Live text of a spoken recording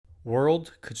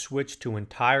World could switch to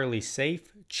entirely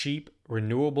safe, cheap,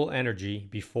 renewable energy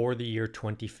before the year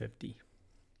 2050.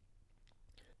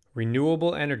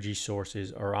 Renewable energy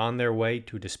sources are on their way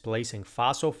to displacing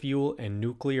fossil fuel and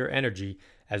nuclear energy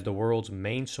as the world's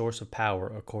main source of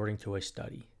power, according to a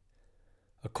study.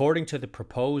 According to the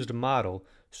proposed model,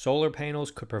 solar panels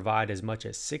could provide as much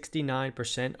as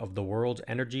 69% of the world's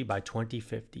energy by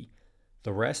 2050,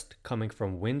 the rest coming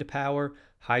from wind power,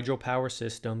 hydropower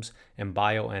systems, and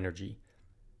bioenergy.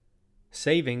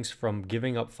 Savings from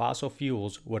giving up fossil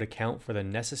fuels would account for the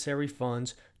necessary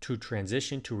funds to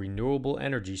transition to renewable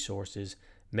energy sources,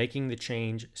 making the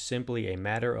change simply a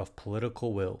matter of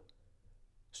political will.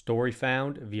 Story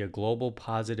found via Global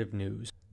Positive News.